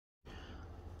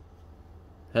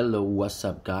Hello, what's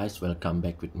up guys, welcome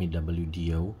back with me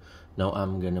WDO. Now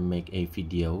I'm gonna make a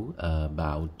video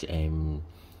about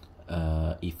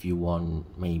if you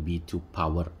want maybe to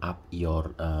power up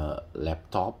your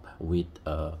laptop with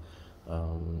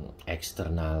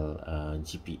external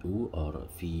GPU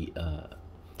or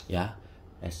yeah,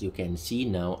 as you can see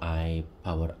now I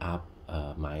power up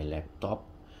my laptop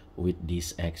with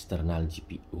this external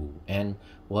GPU. And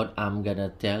what I'm gonna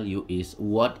tell you is,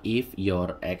 what if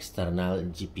your external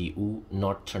GPU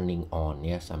not turning on,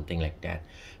 yeah, something like that.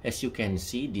 As you can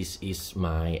see, this is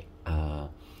my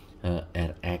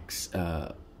RX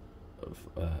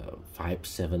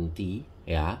 570,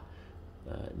 yeah,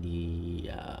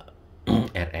 the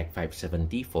RX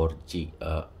 570 4G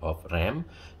of RAM.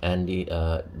 And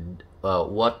the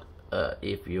what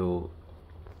if you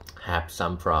have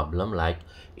some problem like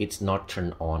it's not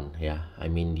turned on, yeah, I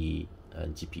mean the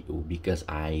GPU, because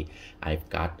I've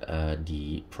got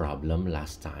the problem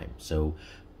last time. So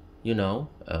you know,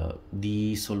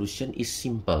 the solution is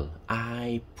simple.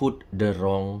 I put the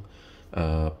wrong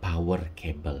power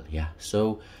cable, yeah.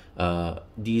 So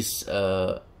this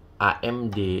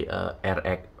AMD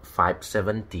RX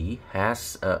 570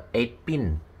 has 8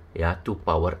 pin, yeah, to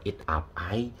power it up.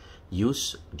 I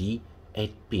use the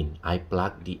 8 pin. I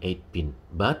plug the 8 pin,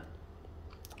 but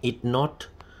it not,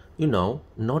 you know,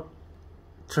 not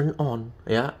turn on,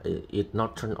 yeah, it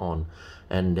not turn on.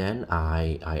 And then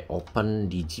I open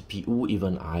the GPU,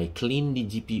 even I clean the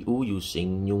GPU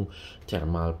using new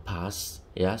thermal pass,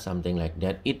 yeah, something like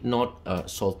that. It not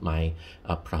solve my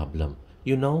problem.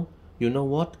 You know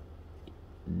what,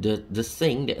 the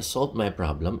thing that solved my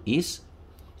problem is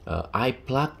I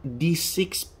plug the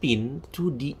 6 pin to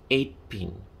the 8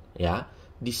 pin, yeah,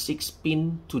 the 6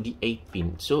 pin to the 8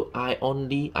 pin. So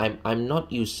I'm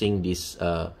not using this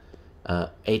 8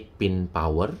 pin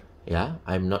power, yeah,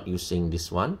 I'm not using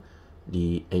this one,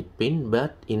 the 8 pin,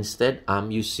 but instead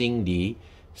I'm using the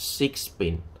 6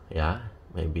 pin, yeah.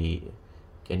 Maybe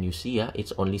can you see, yeah,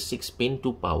 it's only 6 pin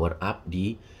to power up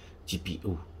the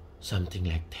GPU, something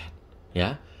like that,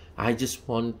 yeah. I just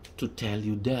want to tell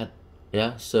you that,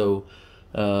 yeah. So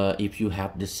if you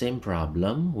have the same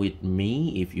problem with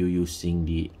me, if you're using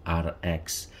the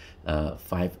RX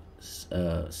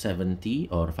 570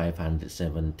 or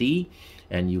 570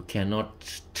 and you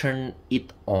cannot turn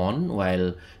it on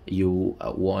while you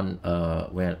want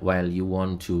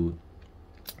to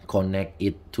connect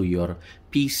it to your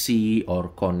PC or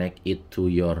connect it to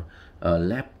your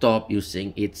laptop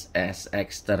using it as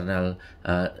external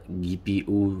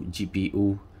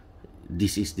GPU,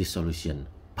 this is the solution.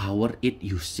 Power it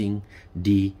using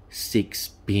the 6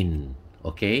 pin.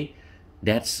 Okay,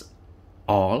 that's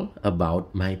all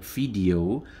about my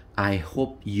video. I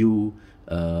hope you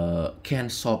can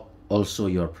solve also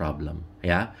your problem,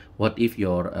 yeah. What if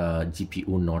your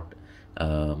GPU not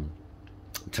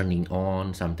turning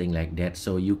on, something like that?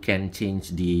 So you can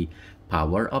change the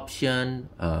power option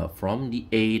from the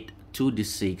 8 to the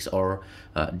 6 or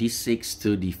the 6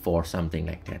 to the 4, something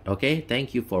like that. Okay,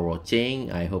 thank you for watching.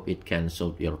 I hope it can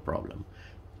solve your problem.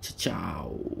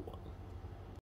 Ciao.